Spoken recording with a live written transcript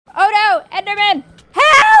Enderman!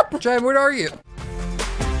 Help! Jem, where are you?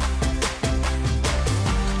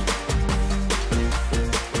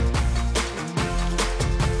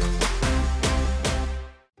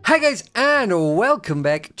 Hi guys, and welcome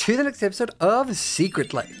back to the next episode of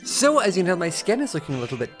Secret Life. So as you know, my skin is looking a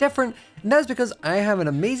little bit different, and that's because I have an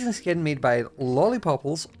amazing skin made by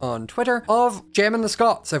Lollipopples on Twitter of Jem and the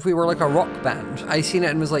Scots. If we were like a rock band, I seen it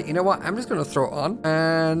and was like, you know what, I'm just gonna throw it on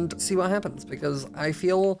and see what happens because I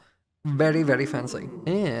feel very, very fancy.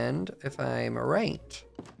 And if I'm right,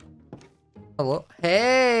 hello,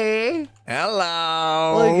 hey,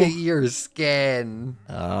 hello. Look at your skin.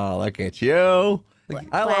 Oh, look at you.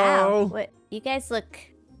 Hello. Wow. What, you guys look...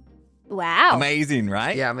 Wow. Amazing,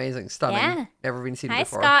 right? Yeah, amazing, stunning. Yeah. Never been seen Hi,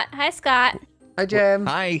 before. Scott. Hi, Scott. Hi, Jem.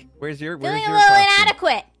 Hi. Where's your Feeling a costume? little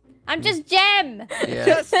inadequate. I'm just Jem. Yeah.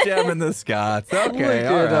 Just Jem and the Scots. Okay,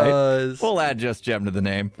 Look all at right. us. We'll add just Jem to the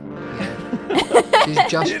name. She's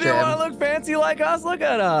just You didn't want to Jem. look fancy like us? Look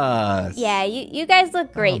at us. Yeah, you guys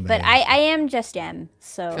look great, but man. I am just Jem,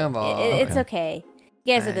 so Come on. it's okay.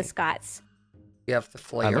 You guys are the Hey. Scots. You have the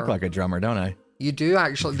flair. I look like a drummer, don't I? You do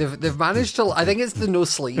actually. They've managed to. I think it's the no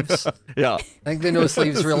sleeves. Yeah. I think the no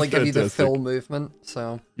sleeves really give you the Fantastic. full movement.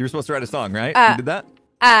 So You were supposed to write a song, right? Uh, you did that?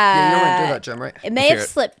 yeah, you don't want to do that, Jem, right? It may Let's have hear it.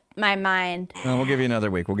 slipped my mind. We'll give you another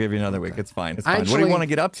week. We'll give you another week. It's fine. It's fine. What do Actually, you want to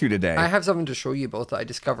get up to today? I have something to show you both that I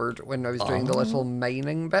discovered when I was doing the little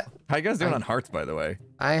mining bit. How you guys doing on hearts, by the way?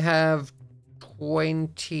 I have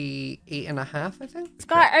 28 and a half, I think.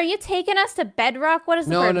 Scott, are you taking us to Bedrock? What is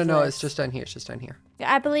the No, purpose no, of it's this? just down here. It's just down here.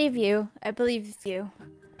 I believe you. I believe you.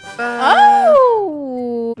 Uh,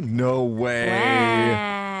 Oh! No way.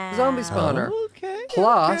 Wow. Zombie spawner. Okay.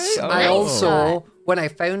 Plus, okay. I Nice also, shot. when I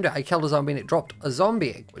found it, I killed a zombie and it dropped a zombie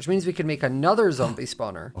egg, which means we can make another zombie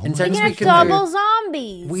spawner. And We since can we have can double do,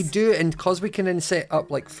 zombies. we do, and because we can then set up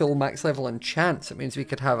like full max level enchants, it means we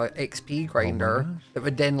could have an XP grinder that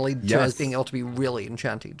would then lead to us Yes. being able to be really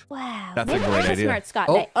enchanted. Wow. That's a Maybe great that's idea. Smart Scott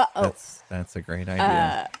Oh, day. Uh-oh. That's a great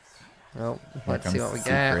idea. Oh, Here let's see comes what we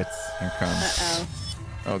get. secrets. Here comes. Uh-oh.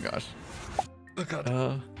 Oh gosh. Oh god.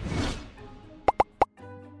 Uh,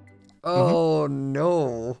 Oh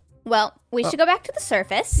no. Well, we should go back to the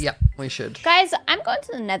surface. Yeah, we should. Guys, I'm going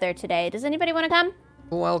to the Nether today. Does anybody want to come?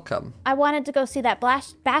 Welcome. I wanted to go see that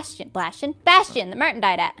Bastion that Martin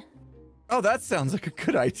died at. oh, that sounds like a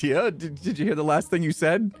good idea. Did you hear the last thing you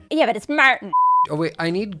said? Yeah, but it's Martin. Oh wait, I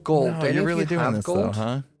need gold. No, Do any you're of really you doing have this gold? though,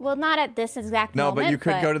 huh? Well, not at this exact No, moment. but you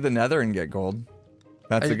could go to the Nether and get gold.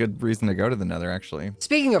 That's a good reason to go to the Nether, actually.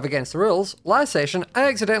 Speaking of against the rules, last session I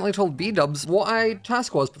accidentally told B-dubs what my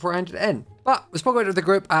task was before I handed it in. But we spoke about it with the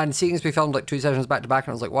group, and seeing as we filmed like 2 sessions back to back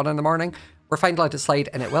and it was like 1 in the morning, we're fine to let it slide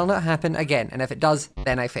and it will not happen again. And if it does,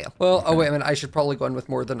 then I fail. Well, oh wait a minute, I should probably go in with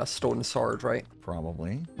more than a stone sword, right?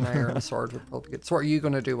 Probably. An iron sword would probably be good. So what are you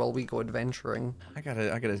gonna do while we go adventuring? I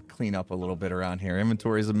gotta clean up a little bit around here.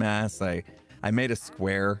 Inventory's a mess. I made a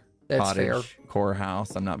square That's cottage fair. core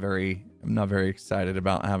house. I'm not very excited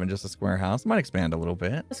about having just a square house. Might expand a little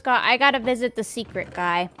bit. Scott, I gotta visit the secret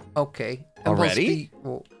guy. Okay. And Already?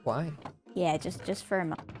 Well, why? Yeah, just for a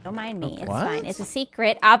moment. Don't mind me. It's What? fine. It's a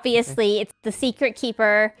secret. Obviously, it's the secret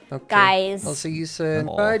keeper, Okay. guys. I'll see you soon.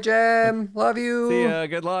 Aw. Bye, Jem. Love you. See ya.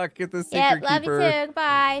 Good luck. Get the secret Yeah, love keeper. you too.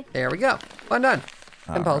 Goodbye. There we go. One done.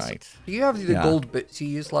 All Impulse. right. Do you have the Yeah. gold boots you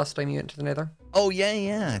used last time you went to the Nether? Oh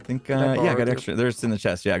yeah. I think I yeah, I borrowed got your- extra. There's in the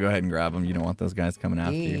chest. Yeah, go ahead and grab them. You don't want those guys coming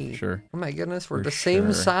after you Hey. for sure. Oh my goodness, we're For the same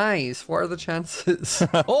sure. size. What are the chances?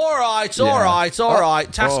 All right, Yeah. all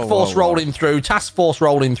right. Task Whoa, force whoa, whoa. rolling through. Task force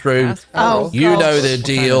rolling through. Task Oh, force? You God. know the What kind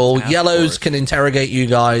deal. of task Yellows force? can interrogate you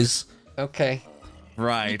guys. Okay.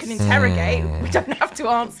 Right. You can interrogate. We don't have to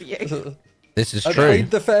answer you. This is I true.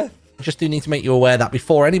 plead the fifth. I just do need to make you aware that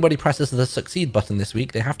before anybody presses the succeed button this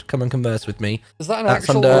week, they have to come and converse with me. Is that an That's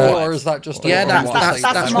actual under- rule or is that just a Yeah, rule that's on that's, website?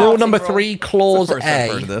 that's Martin rule number rule. 3, It's the clause first I've heard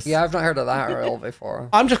A. of this. Yeah, I've not heard of that rule before.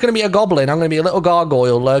 I'm just going to be a goblin. I'm going to be a little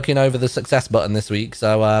gargoyle lurking over the success button this week.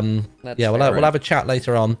 So, That's yeah, fair. we'll have a chat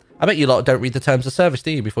later on. I bet you lot don't read the terms of service, do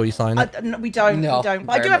you, before you sign it? No, we don't. No, we don't.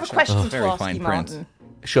 But I very do have a much not. question to Very ask fine you, print. Martin.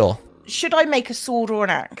 Sure. Should I make a sword or an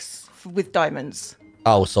axe with diamonds?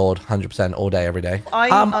 Oh, sword, 100% all day, every day.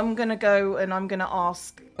 I'm gonna go and I'm gonna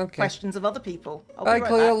ask Okay. questions of other people. I'll Bye, be right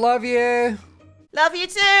Cleo. back. Love you. Love you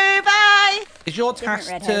too. Bye. Is your Different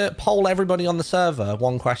task redhead. to poll everybody on the server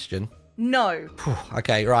one question? No. Phew,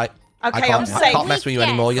 okay, right. Okay, I can't, I'm I safe. can't mess with you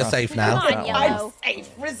anymore. You're safe Come now. on, I'm Yellow. safe.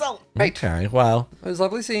 Result. Right. Okay, well, It was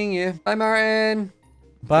lovely seeing you. Bye, Martin.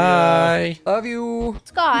 bye. Love you.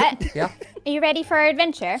 Scott, Yeah. are you ready for our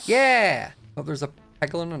adventure? Yeah. Oh, there's a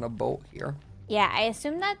piglin and a boat here. Yeah, I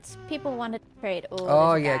assume that's people want to trade. Oh,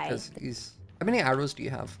 there's a yeah, guy. because he's... How many arrows do you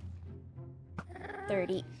have?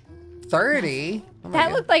 30. 30? Oh my That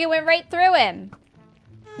God. looked like it went right through him.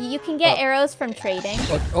 You can get arrows from trading.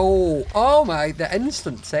 Oh my, the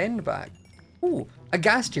instant send back. Ooh, a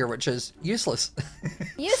gas tier, which is useless.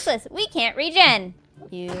 Useless. We can't regen.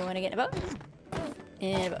 You want to get in a boat?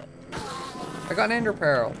 In a boat. I got an ender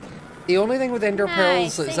pearl. The only thing with ender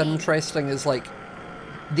pearls I that's see. interesting is like,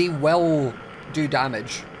 they will do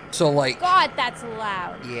damage. So like, God, that's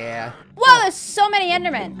loud. yeah. Whoa, there's so many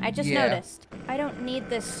Endermen. I just Yeah. noticed. I don't need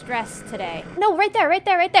this stress today. No, right there, right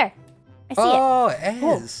there, right there. I see it. Oh,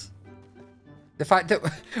 it is. The fact that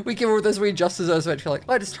we came over this way just as I was about to be like,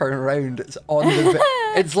 let's turn around. It's on the,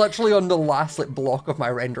 it's literally on the last like block of my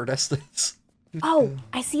render distance. Oh,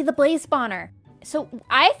 I see the blaze spawner. So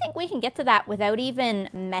I think we can get to that without even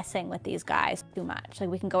messing with these guys too much. Like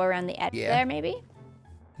we can go around the edge there maybe.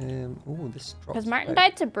 Oh, this drops Because Martin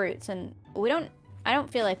back. died to brutes and I don't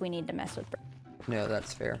feel like we need to mess with brutes. No,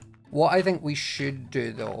 that's fair. What I think we should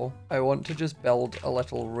do though, I want to just build a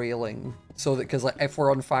little railing so that, because like if we're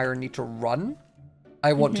on fire and need to run,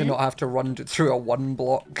 I want to not have to run through a one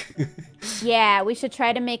block. Yeah, we should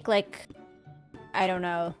try to make like, I don't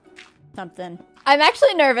know, something. I'm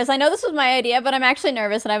actually nervous. I know this was my idea, but I'm actually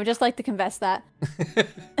nervous and I would just like to confess that.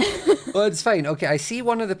 Well, it's fine. Okay, I see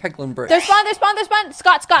one of the piglin brutes. They're spawn, they're spawn, they're spawn.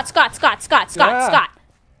 Scott.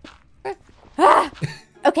 Ah,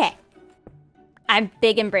 okay. I'm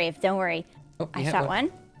big and brave, don't worry. Oh, I you hit shot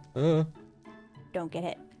one. Uh, Don't get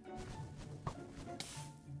hit.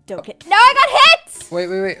 Don't get. No, I got hit!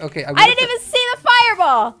 wait. Okay, I didn't even see the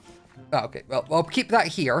fireball. Oh, okay, well, I'll keep that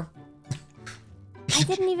here. I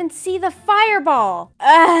didn't even see the fireball.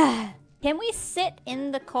 Ugh. Can we sit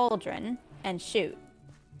in the cauldron and shoot?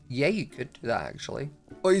 Yeah, you could do that actually.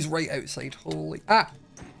 Oh, he's right outside. Holy. Ah!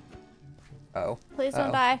 Oh. Please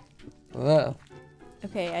don't die. Oh.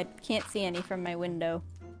 Okay, I can't see any from my window.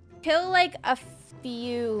 Kill like a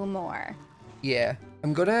few more. Yeah.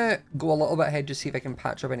 I'm gonna go a little bit ahead to see if I can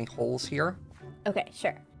patch up any holes here. Okay,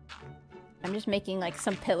 sure. I'm just making like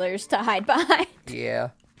some pillars to hide behind. Yeah.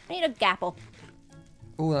 I need a gapple.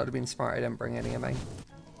 Oh, that would have been smart. I didn't bring any of mine.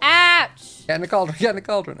 Ouch! Get in the cauldron. Get in the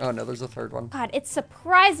cauldron. Oh no, there's a third one. God, it's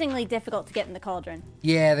surprisingly difficult to get in the cauldron.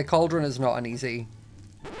 Yeah, the cauldron is not an easy.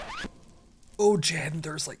 Oh, Jem,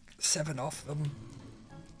 there's like 7 of them.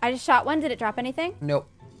 I just shot one. Did it drop anything? Nope.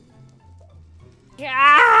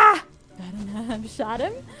 Ah! I don't know. I shot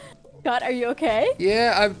him. God, are you okay?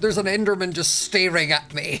 Yeah, there's an Enderman just staring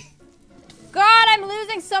at me. God, I'm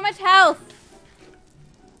losing so much health.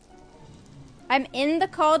 I'm in the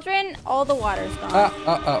cauldron. All the water's gone.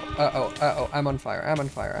 Uh-oh. I'm on fire. I'm on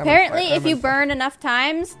fire. Apparently, if you burn enough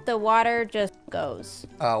times, the water just goes.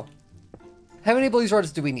 Oh. How many blaze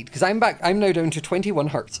rods do we need? Because I'm now down to 21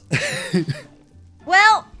 hearts.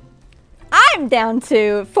 Well, I'm down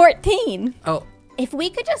to 14. Oh. If we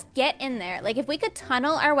could just get in there, like if we could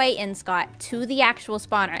tunnel our way in, Scott, to the actual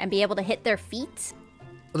spawner and be able to hit their feet.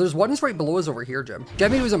 Well, there's ones right below us over here, Jim.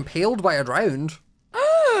 Jimmy was impaled by a drowned.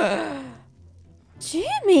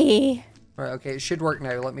 Jimmy! Right, okay, it should work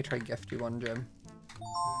now. Let me try gift you one, Jim.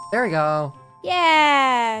 There we go.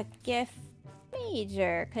 Yeah, gift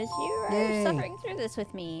major, because you are Yay. suffering through this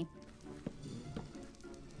with me.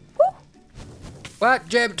 But,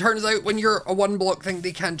 Jim, turns out when you're a one block thing,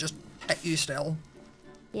 they can't just hit you still.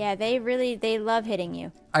 Yeah, they love hitting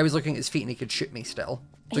you. I was looking at his feet and he could shoot me still.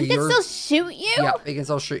 So He can still shoot you? Yeah, he can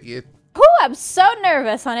still shoot you. Whew, I'm so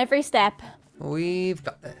nervous on every step. We've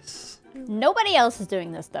got this. Nobody else is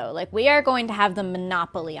doing this, though. Like, we are going to have the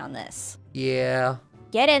monopoly on this. Yeah.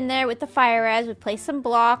 Get in there with the fire res, we place some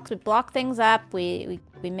blocks, we block things up, we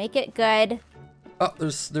make it good. Oh,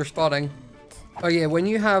 they're spawning. Oh yeah, when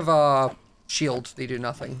you have shield, they do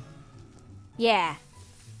nothing. Yeah.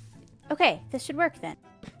 Okay, this should work then.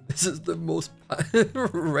 This is the most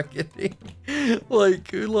rickety,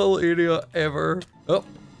 like, little area ever. Oh.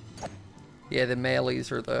 Yeah, the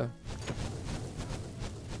melees are the...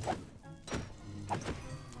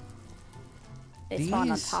 They spawn on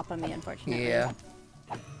These- top of me, unfortunately. Yeah.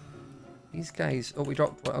 These guys... Oh, we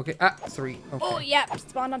dropped one. Okay, 3. Okay. Oh, yep,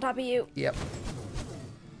 spawned on top of you. Yep.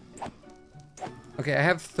 Okay, I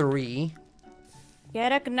have 3.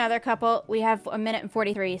 Get another couple. We have 1 minute and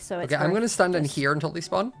 43, so it's Okay, I'm worth gonna stand in just here until they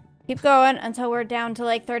spawn. Keep going until we're down to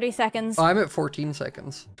like 30 seconds. Oh, I'm at 14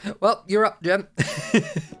 seconds. Well, you're up, Jem.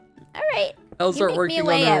 All right. I'll You start make me a working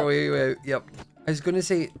way on our out. way out. Yep. I was gonna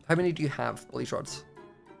say, how many do you have, blaze rods?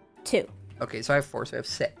 2. Okay, so I have 4, so I have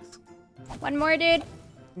 6. One more, dude.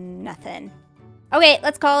 Nothing. Okay,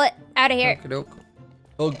 let's call it. Out of here. Okey-doke.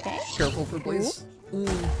 Oh, careful for blaze. Ooh.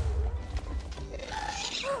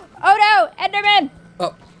 Oh no, Enderman!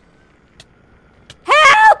 Oh,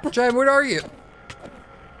 Help! Jem, where are you?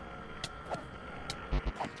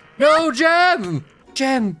 No, Gem!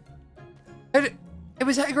 Gem! It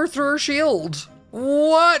was hitting her through her shield.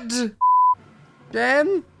 What?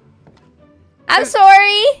 Gem? I'm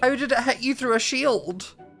sorry. How did it hit you through a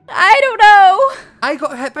shield? I don't know. I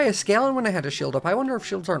got hit by a skeleton when I had a shield up. I wonder if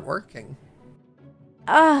shields aren't working.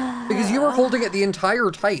 Because you were holding it the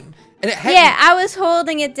entire time. And it hit Yeah, I was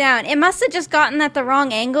holding it down. It must have just gotten at the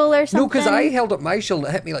wrong angle or something. No, because I held up my shield and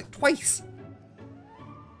it hit me like twice.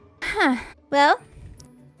 Huh. Well,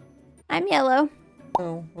 I'm yellow.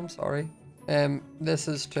 Oh, I'm sorry. This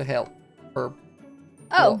is to help her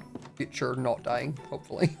future not dying,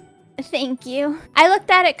 hopefully. Thank you. I looked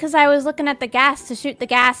at it because I was looking at the gas to shoot the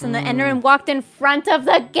gas, and the Enderman walked in front of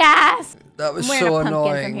the gas. That was I'm so wearing a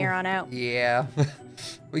pumpkin annoying. from here on out. Yeah.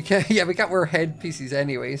 we can't wear headpieces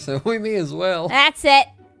anyway, so we may as well. That's it.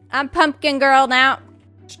 I'm Pumpkin Girl now.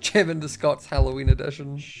 Gem and the Scots Halloween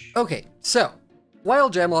edition. Okay, so while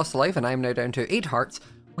Gem lost a life and I'm now down to 8 hearts,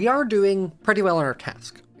 we are doing pretty well on our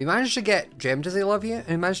task. We managed to get Gem to say love you, and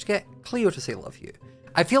we managed to get Cleo to say love you.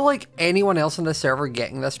 I feel like anyone else on the server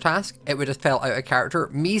getting this task, it would have felt out of character.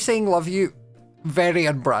 Me saying love you, very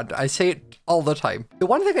unbrand. I say it all the time. The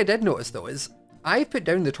one thing I did notice though is, I put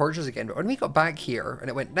down the torches again, but when we got back here and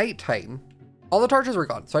it went nighttime, all the torches were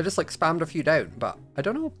gone. So I just like spammed a few down, but I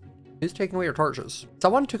don't know who's taking away your torches.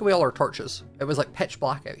 Someone took away all our torches. It was like pitch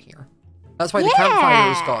black out here. That's why the campfire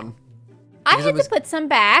was gone. I Because had it was- to put some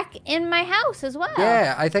back in my house as well.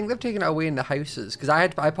 Yeah, I think they've taken it away in the houses because I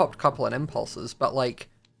popped a couple of impulses, but like,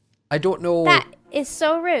 I don't know. That is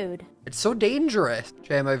so rude. It's so dangerous.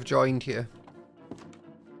 Gem, I've joined you.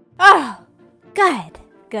 Oh, good.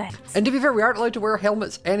 Good. And to be fair, we aren't allowed to wear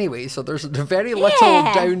helmets anyway, so there's very little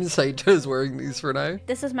Yeah. downside to us wearing these for now.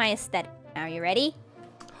 This is my aesthetic. Now, you ready?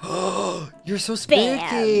 You're so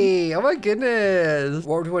spooky. Oh my goodness.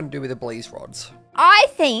 What do we want to do with the blaze rods? I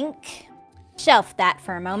think shelf that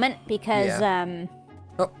for a moment because Oh.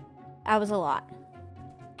 that was a lot.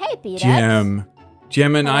 Hey, Peter.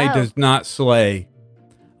 Gemini Hello. does not slay.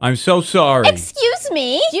 I'm so sorry. Excuse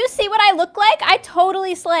me. Do you see what I look like? I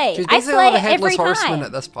totally slay. She's I basically slay the headless every horseman time.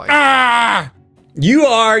 at this point. Ah! You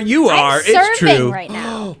are. I'm It's serving true. right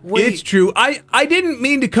now. Wait, It's true. I didn't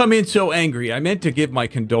mean to come in so angry. I meant to give my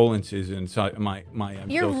condolences and my. I'm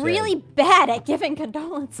You're so sad. really bad at giving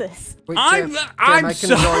condolences. wait, I'm Gem, I'm I can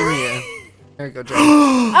sorry. join you. There you go, Gem.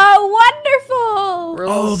 Oh, wonderful. We're a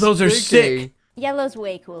little those are spooky. sick. Yellow's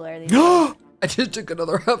way cooler. These days. I just took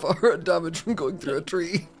another half hour of damage from going through a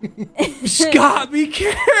tree. Scott, be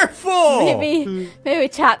careful. Maybe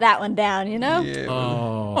chop that one down, you know? Yeah.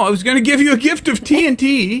 Oh, I was gonna give you a gift of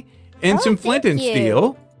TNT and Oh, some flint and thank you.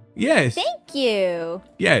 steel. Yes. Thank you.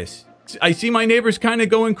 Yes. I see my neighbors kind of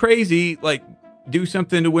going crazy. Like, do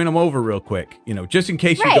something to win them over real quick. You know, just in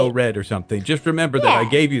case you go Right. red or something. Just remember that I Yeah.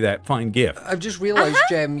 gave you that fine gift. I've just realized,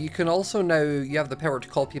 Gem, you can also now, you have the power to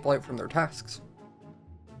call people out from their tasks.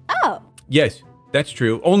 Oh, Yes, that's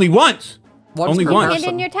true. Only once. Only per once. hand in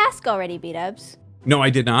person. your task already, B-dubs. No, I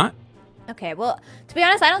did not. Okay, well, to be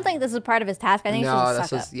honest, I don't think this is part of his task. I think No, he's this just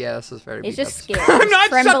suck is, up. yeah, this is very He's just B-dubs. scared. I'm not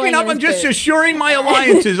Trembling sucking up. in I'm his just boots. assuring my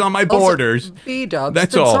alliances on my borders. B-dubs,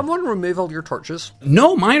 That's did all. someone remove all your torches?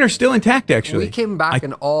 No, mine are still intact, actually. We came back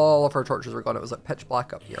and all of our torches were gone. It was like pitch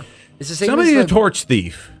black up here. It's the same Somebody's as a torch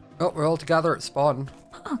thief. Oh, we're all together at spawn.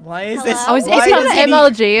 Why is this? Oh, is he why going does to he-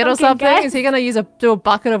 MLG it or Fucking something? guy. Is he going to do a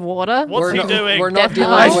bucket of water? What's we're he not, doing? We're not Death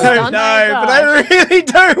dealing I Nice. with don't Oh know, my but I really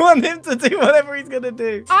don't want him to do whatever he's gonna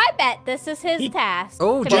do. I bet this is his task.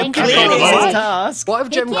 Oh, to Jim bring can control. call Clearly him his out. task. What if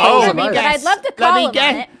He Jim can't calls hear him me, out? but I'd love to Let call me him on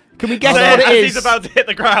guess. it. Can we guess As what it he's is? about to hit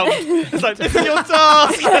the ground. It's like, this is your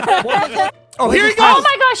task. Oh, here he goes. Oh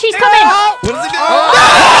my gosh, he's coming! What is he doing?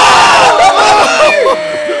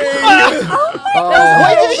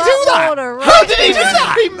 Why did he do that? How did he do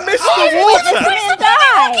that? He missed the water.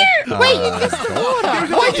 Wait,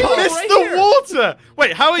 Why did you miss the water?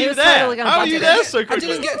 Wait, how are He you was there? totally gonna How are punch you it. there so I quickly?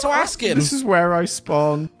 didn't get to ask him. This is where I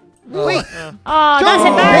spawn. Wait, Oh, that's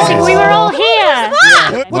embarrassing. We were all here.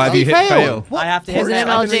 Why have you hit fail? I have to hit It's this. an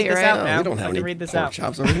I have to MLG, read this right? out no, now. we don't I have have any to read this pork out.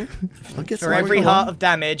 chops over here. I guess For every heart of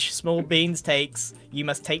damage, small beans takes, you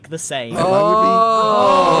must take the same.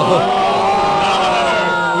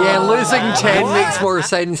 Yeah, losing 10 makes more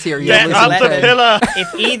sense here. Get You're up losing the 10. pillar.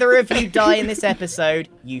 If either of you die in this episode,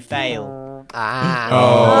 you fail. Ah.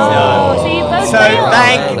 Oh, so you both So failed.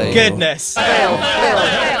 thank goodness. Joel's,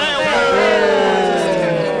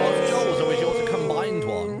 or was yours a combined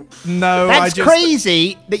one? No, That's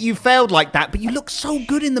crazy that you failed like that, but you look so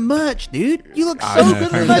good in the merch, dude. You look so good in the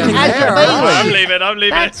merch as you're I'm failing. leaving. I'm leaving.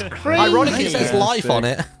 That's crazy. Ironically, it says life on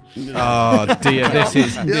it. Oh dear, this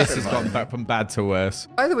has gone back from bad to worse.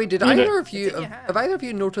 By the way, did either of you have either of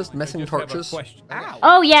you noticed missing torches?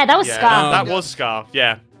 Oh yeah, that was Scar. That was Scar,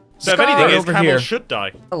 yeah. So Scar if anything, his over camel here. should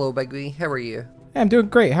die. Hello, Bigby. How are you? I'm doing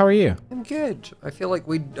great. How are you? I'm good. I feel like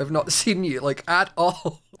we have not seen you like at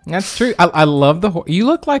all. That's true. I love the you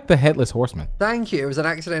look like the headless horseman. Thank you. It was an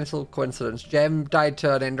accidental coincidence. Jem died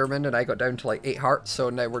to an Enderman and I got down to like 8 hearts, so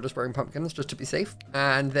now we're just wearing pumpkins just to be safe.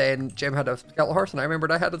 And then Jem had a skeletal horse and I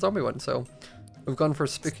remembered I had a zombie one, so we've gone for a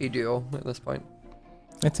spooky duo at this point.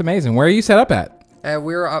 It's amazing. Where are you set up at?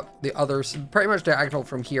 We're up the others, pretty much diagonal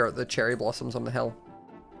from here at the cherry blossoms on the hill.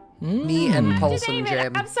 Me and Pulse and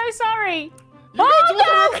Jem. I'm so sorry.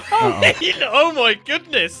 Oh my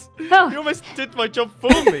goodness! Oh. You almost did my job for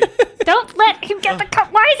me. Don't let him get the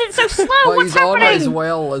cup. Why is it so slow? Well, What's he's on as happening?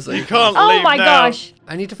 well as You can't Oh leave my now. gosh.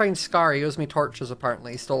 I need to find Scar. He owes me torches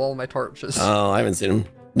apparently. He stole all my torches. Oh, I haven't seen him.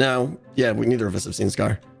 No, yeah, neither of us have seen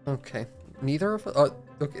Scar. Okay. Neither of us? Oh,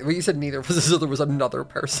 okay. Well, you said neither of us, so there was another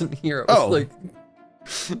person here. I was like...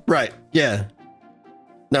 Right, yeah.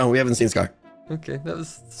 No, we haven't seen Scar. Okay, that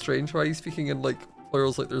was strange. Why are you speaking in like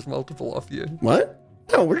plurals like there's multiple of you? What?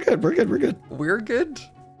 No, we're good, we're good, we're good. We're good?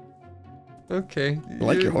 Okay. I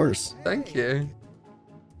like your horse. Thank you.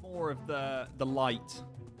 More of the light.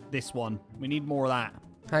 This one. We need more of that.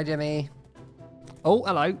 Hi, Jimmy. Oh,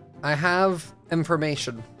 hello. I have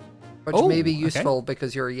information, which Oh, may be okay. useful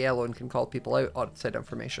because you're yellow and can call people out on said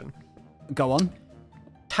information. Go on.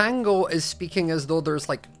 Tango is speaking as though there's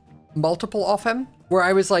like multiple of him, where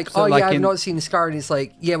I was like, So, oh like yeah, I've in- not seen Scar, and he's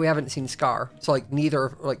like, yeah, we haven't seen Scar. So like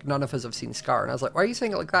none of us have seen Scar. And I was like, why are you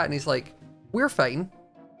saying it like that? And he's like, we're fine.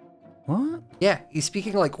 What? Yeah, he's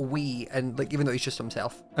speaking like we, and like even though he's just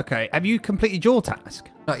himself. Okay, have you completed your task?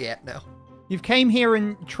 Not yet, no. You've came here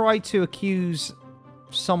and tried to accuse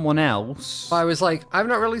someone else. I was like, I've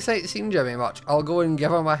not really seen Jimmy much. I'll go and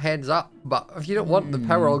give him a heads up. But if you don't want the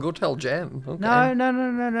power, I'll go tell Jem. Okay. No.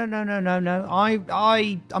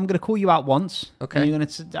 I'm gonna call you out once. Okay. And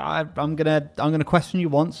I'm gonna question you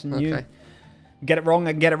once, and you get it wrong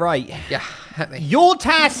and get it right. Yeah, hit me. Your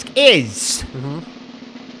task is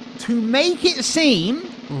to make it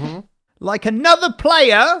seem like another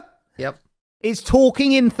player Yep. is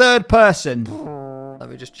talking in third person. Let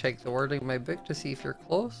me just check the wording of my book to see if you're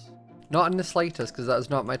close. Not in the slightest, because that is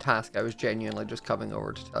not my task. I was genuinely just coming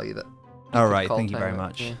over to tell you that. All right, call thank you time very out.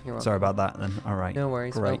 much. Yeah, you're welcome. Sorry about that then. All right. No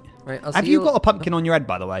worries. Great. Well, right, I'll Have see you got a pumpkin on your head,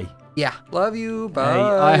 by the way? Yeah. Love you. Bye. Hey,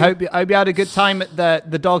 I hope you had a good time at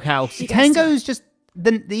the doghouse. Tango's just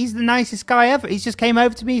he's the nicest guy ever. He's just came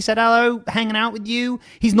over to me, said hello, hanging out with you.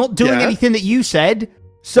 He's not doing anything that you said.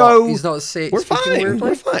 So he's not saying We're fine,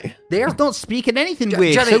 we're fine. He's not speaking anything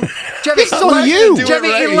weird. Jimmy, So Jimmy, this is on you. Jimmy,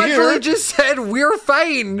 he literally just said we're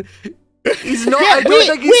fine. He's not. I don't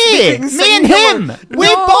think he's speaking me and singular. him.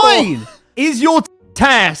 We're fine. Is your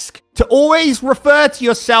task to always refer to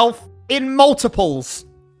yourself in multiples?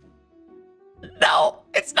 No,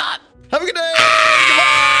 it's not. Have a good day.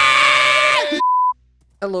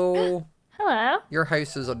 Hello. Hello. Your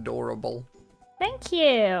house is adorable. Thank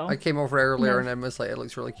you. I came over earlier and I was like, it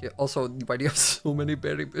looks really cute. Also, why do you have so many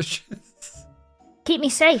berry bushes? Keep me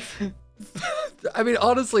safe. I mean,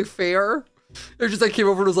 honestly, fair. It was just I came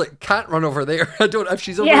over and was like, can't run over there. I don't. If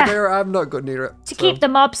she's over Yeah. there, I'm not going near it. To keep the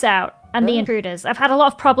mobs out and the intruders. I've had a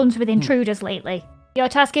lot of problems with intruders lately. Your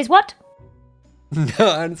task is what? No,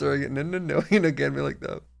 I'm sorry. No. You know, get me like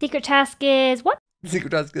that. Secret task is what? Secret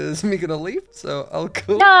task is me gonna leave, so I'll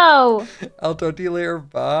go. No. I'll talk to you later.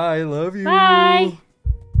 Bye. Love you. Bye.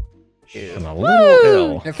 And a little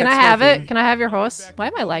ill. If Can I it's have nothing, it? Can I have your horse? Why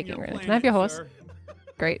am I lagging really? Can I have your horse?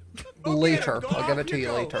 Great. Later. I'll give it to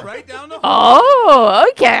you later. Oh,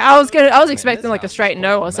 okay. I was expecting like a straight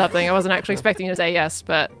no or something. I wasn't actually expecting you to say yes,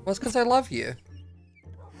 but. Well, it's because I love you.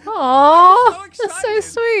 Oh, that's so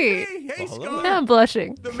sweet. Now I'm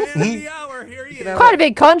blushing. Quite a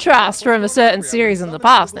big contrast from a certain series in the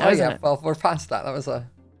past now, Oh isn't yeah. it? Well, we're past that. That was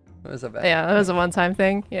a bit. Yeah, that was a one-time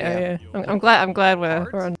thing. Yeah. I'm glad we're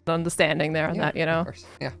on understanding there on that. You know, Of course.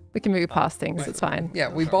 Yeah. we can move past things. It's fine. Yeah.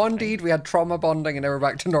 We bonded. We had trauma bonding, and now we're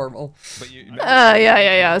back to normal.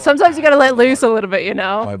 Yeah. Sometimes you gotta let loose a little bit, you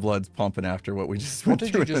know. My blood's pumping after what we just What went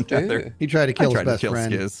did through. you just in the do? nether. He tried to kill I his tried to best kill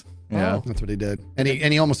friend. Skiz. Yeah. That's what he did. And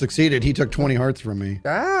he almost succeeded. He took 20 hearts from me.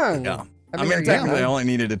 Dang. Yeah. I mean, mean, yeah, technically, I man. only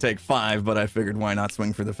needed to take 5, but I figured why not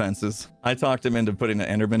swing for the fences. I talked him into putting an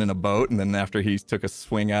Enderman in a boat, and then after he took a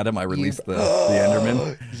swing at him, I released the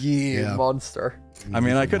Enderman. Yeah, monster. I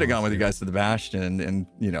mean, I could have gone with you guys to the Bastion and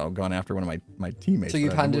you know, gone after one of my teammates. So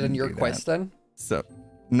you've but I handed in wouldn't your do quest that. then? So,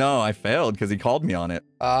 No, I failed because he called me on it.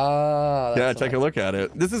 Ah. Yeah, take a look at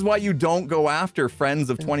it. This is why you don't go after friends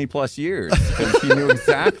of 20 plus years. Because he knew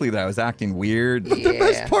exactly that I was acting weird. The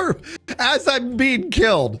best part, as I'm being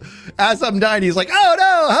killed, as I'm dying, he's like, "Oh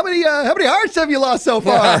no! How many hearts have you lost so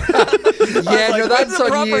far?" Yeah, no, that's the on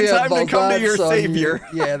proper you. time to Bob, come to that's your on savior.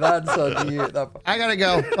 you. Yeah, that's on you. I gotta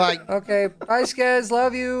go. Bye. Okay, bye, Skez.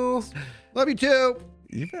 Love you. Love you too.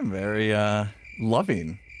 You've been very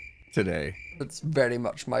loving today. That's very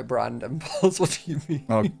much my brand, Impulse. What do you mean?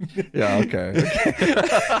 Oh, yeah, okay.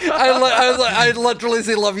 I literally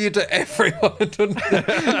say love you to everyone.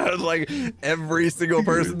 I was like, every single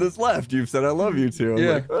person that's left, you've said I love you to. I'm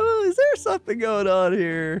like, oh, is there something going on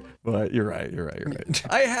here? But you're right.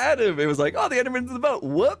 I had him. It was like, oh, the Enderman's in the boat.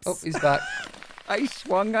 Whoops. Oh, he's back. I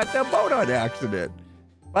swung at the boat on accident.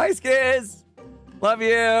 Bye, Skiz. Love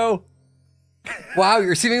you. Wow,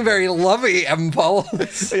 you're seeming very lovey,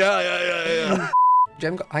 Impulse. Yeah.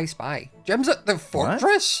 Gem got I Spy. Gem's at the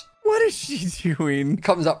fortress? What is she doing?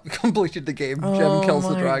 Comes up, completed the game. Gem kills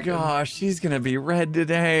the dragon. Oh my gosh, she's gonna be red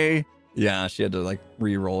today. Yeah, she had to like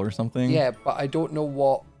re-roll or something. Yeah, but I don't know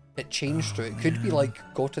what it changed to. It could be like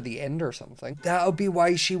go to the end or something. That'll be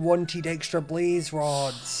why she wanted extra blaze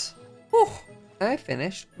rods. Whew. I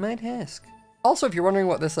finished my task. Also, if you're wondering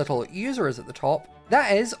what this little user is at the top,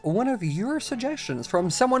 that is one of your suggestions from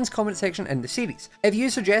someone's comment section in the series. If you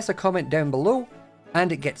suggest a comment down below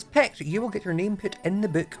and it gets picked, you will get your name put in the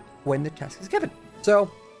book when the task is given. So,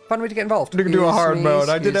 fun way to get involved. You can do a hard mode.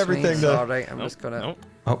 I did everything to... Alright, I'm just gonna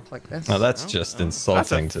click this. No, that's just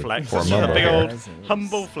insulting That's a to flex. poor That's a Mumble big here. old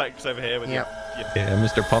humble flex over here with your Yeah,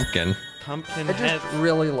 Mr. Pumpkin. pumpkin I just head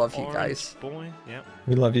really love you orange guys. boy. Yep.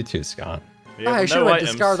 We love you too, Scott. I should have went to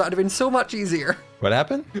Scar. That would have been so much easier. What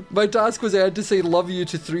happened? My task was I had to say love you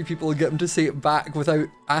to 3 people and get them to say it back without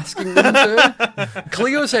asking them to.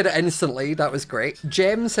 Cleo said it instantly. That was great.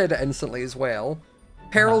 Jem said it instantly as well.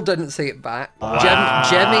 Pearl didn't say it back.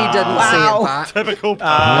 Jemmy didn't say it back. Typical.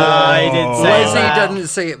 I did say Lizzie that. didn't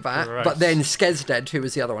say it back. Right. But then Skiz did, who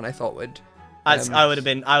was the other one I thought would. I would have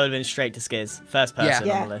been straight to Skiz, first person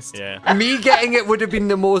on the list. Yeah. Me getting it would have been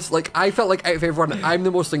the most, like, I felt like out of everyone, I'm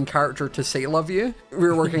the most in character to say love you. We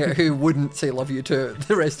were working out who wouldn't say love you to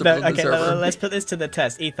the rest of No, the okay, server. let's put this to the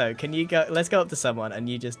test. Etho, can you go? Let's go up to someone and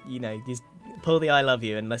you just pull the I love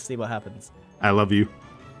you and let's see what happens. I love you.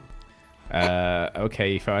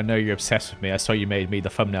 Okay, Etho, I know you're obsessed with me. I saw you made me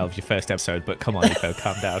the thumbnail of your first episode, but come on, Etho,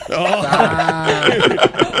 calm down.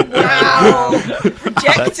 Wow! Rejected!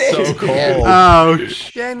 That's so cold.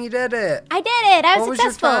 Ouch. Jem, you did it. I did it. I was What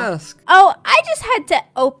successful. was your task? Oh, I just had to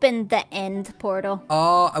open the end portal.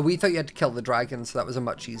 Oh, we thought you had to kill the dragon, so that was a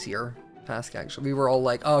much easier task, actually. We were all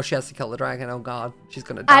like, oh, she has to kill the dragon. Oh, God, she's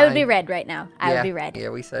going to die. I would be red right now. I would be red. Yeah,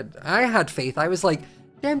 we said, I had faith. I was like,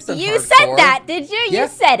 Jem's done You hardcore. said that, did you? Yeah. You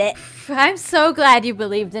said it. I'm so glad you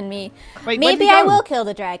believed in me. Wait, Maybe I will kill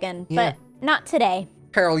the dragon, Yeah. but not today.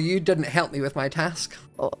 Carol, you didn't help me with my task.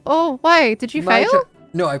 Oh, why? Did you My fail? ta-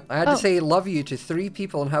 No, I had to say love you to 3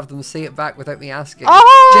 people and have them say it back without me asking.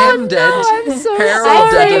 Oh, Jem did. no, I'm so Pearl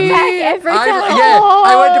sorry. didn't. Back every time.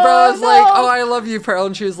 I went to Pearl. I was like, no. "Oh, I love you, Pearl,"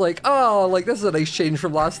 and she was like, "Oh, like this is a nice change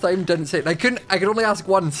from last time." Didn't say it. I could only ask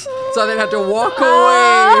once, so I then had to walk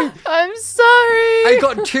away. I'm sorry. I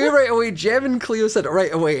got 2 right away. Jem and Cleo said it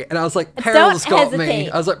right away, and I was like, Don't "Pearl's got me." hesitate.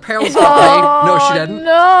 I was like, "Pearl's got me." No, she didn't.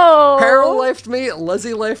 No. Pearl left me,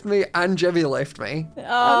 Lizzie left me, and Jimmy left me.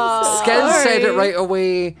 Oh, Skiz said it sorry. right away.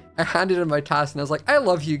 I handed in my task and I was like, I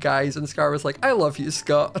love you guys. And Scar was like, I love you,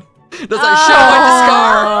 Scott. That's like, shout out to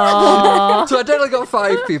Scar. So I totally got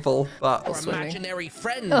 5 people. That was funny. Imaginary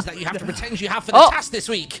friends that you have to pretend you have for the task this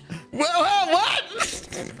week. What?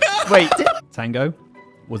 Wait, Tango,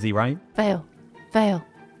 was he right? Fail. Fail.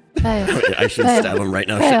 Fail. I should Fail. stab him right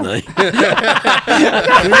now, Fail. shouldn't I?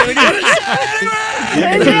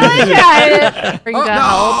 It's really trying. Bring down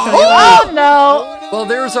Oh no! Well,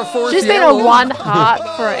 there's a 4th She's been yellow. a 1 heart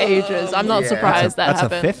for ages. I'm not Yeah. surprised that That's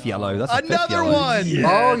happened. a 5th yellow. That's a 5th Another yellow. one.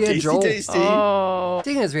 Oh, yeah, tasty, Joel. tasty. Oh.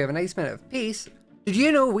 Seeing as we have a nice minute of peace, did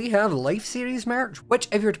you know we have Life Series merch? Which,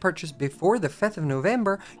 if you're to purchase before the 5th of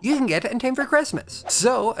November, you can get it in time for Christmas.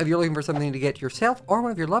 So, if you're looking for something to get yourself or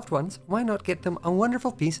one of your loved ones, why not get them a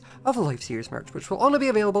wonderful piece of Life Series merch, which will only be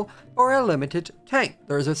available for a limited time.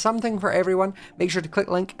 There is something for everyone. Make sure to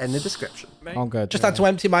click link in the description. Oh, good. Just had to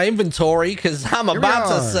empty my inventory because I'm about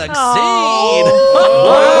to are.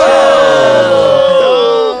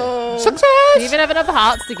 succeed. Success! Do you even have enough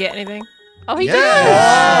hearts to get anything? Oh, he Prisons.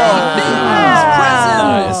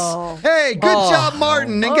 Hey, good job,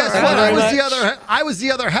 Martin. And guess what? I was the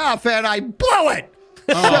other half, and I blew it.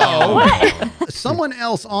 So, someone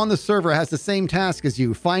else on the server has the same task as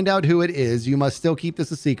you. Find out who it is. You must still keep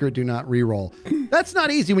this a secret. Do not re-roll. That's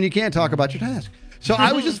not easy when you can't talk about your task. So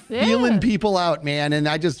I was just feeling people out, man. And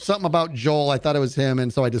something about Joel, I thought it was him.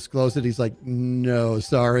 And so I disclosed it. He's like, no,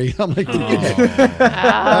 sorry. I'm like, all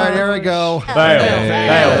right, here we go. Alright,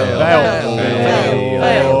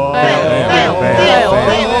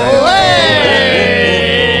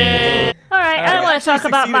 I don't want to talk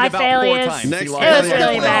about my failures. It was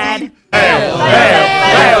really bad.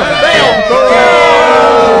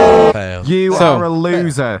 You are a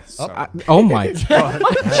loser. Oh my god.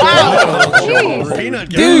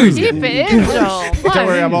 Dude. Don't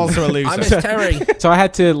worry, I'm also a loser. I miss Terry. So I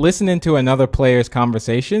had to listen into another player's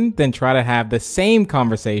conversation, then try to have the same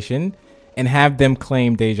conversation and have them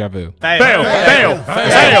claim deja vu. Fail.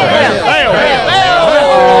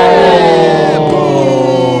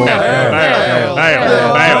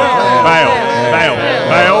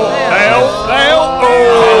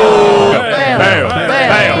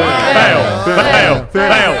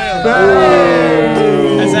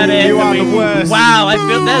 Is that it? You are the worst. Wow, I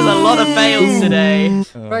feel there's a lot of fails today.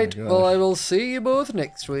 Right, well, I will see you both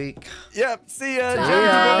next week. Yep, see ya. Keep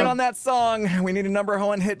working on that song. We need a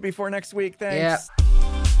 #1 hit before next week. Thanks. Yeah.